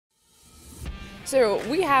So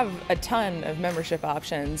we have a ton of membership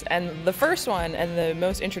options, and the first one and the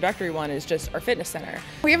most introductory one is just our fitness center.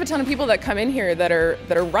 We have a ton of people that come in here that are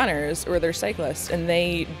runners or they're cyclists, and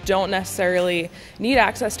they don't necessarily need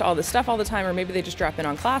access to all this stuff all the time, or maybe they just drop in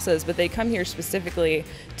on classes, but they come here specifically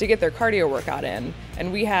to get their cardio workout in,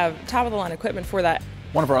 and we have top of the line equipment for that.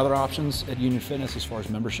 One of our other options at Union Fitness as far as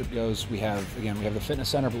membership goes, we have the Fitness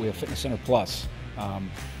Center, but we have Fitness Center Plus.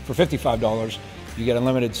 For $55, you get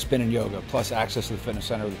unlimited spin and yoga, plus access to the fitness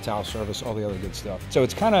center, the towel service, all the other good stuff. So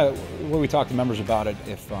it's kind of where we talk to members about it.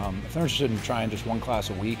 If they're interested in trying just one class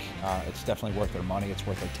a week, it's definitely worth their money. It's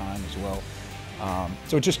worth their time as well.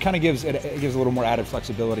 So it just kind of gives a little more added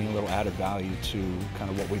flexibility and a little added value to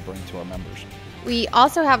kind of what we bring to our members. We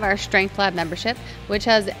also have our Strength Lab membership, which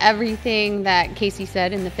has everything that Casey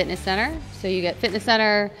said in the fitness center. So you get fitness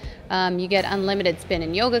center, you get unlimited spin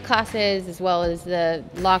and yoga classes, as well as the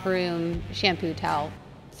locker room shampoo towel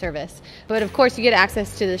service. But of course you get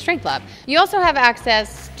access to the Strength Lab. You also have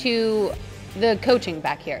access to the coaching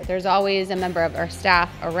back here. There's always a member of our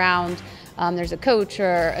staff around. There's a coach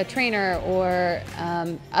or a trainer or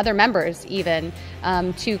other members even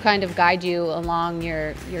to kind of guide you along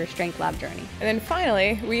your Strength Lab journey. And then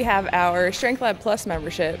finally, we have our Strength Lab Plus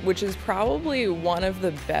membership, which is probably one of the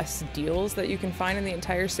best deals that you can find in the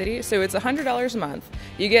entire city. So it's $100 a month.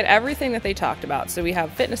 You get everything that they talked about. So we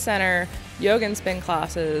have fitness center, yoga and spin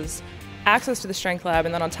classes, access to the Strength Lab,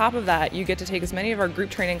 and then on top of that, you get to take as many of our group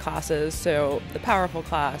training classes, so the Powerful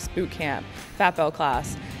class, boot camp, Fat Bell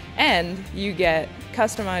class, and you get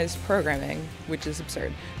customized programming, which is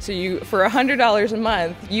absurd. So for $100 a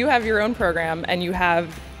month, you have your own program and you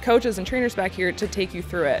have coaches and trainers back here to take you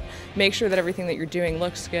through it. Make sure that everything that you're doing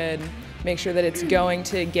looks good. Make sure that it's going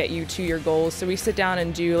to get you to your goals. So we sit down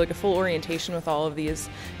and do like a full orientation with all of these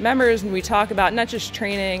members, and we talk about not just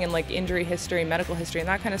training and like injury history, medical history and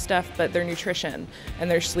that kind of stuff, but their nutrition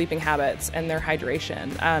and their sleeping habits and their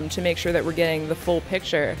hydration to make sure that we're getting the full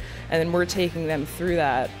picture, and then we're taking them through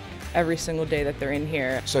that every single day that they're in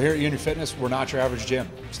here. So here at Union Fitness, we're not your average gym.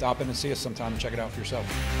 Stop in and see us sometime and check it out for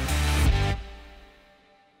yourself.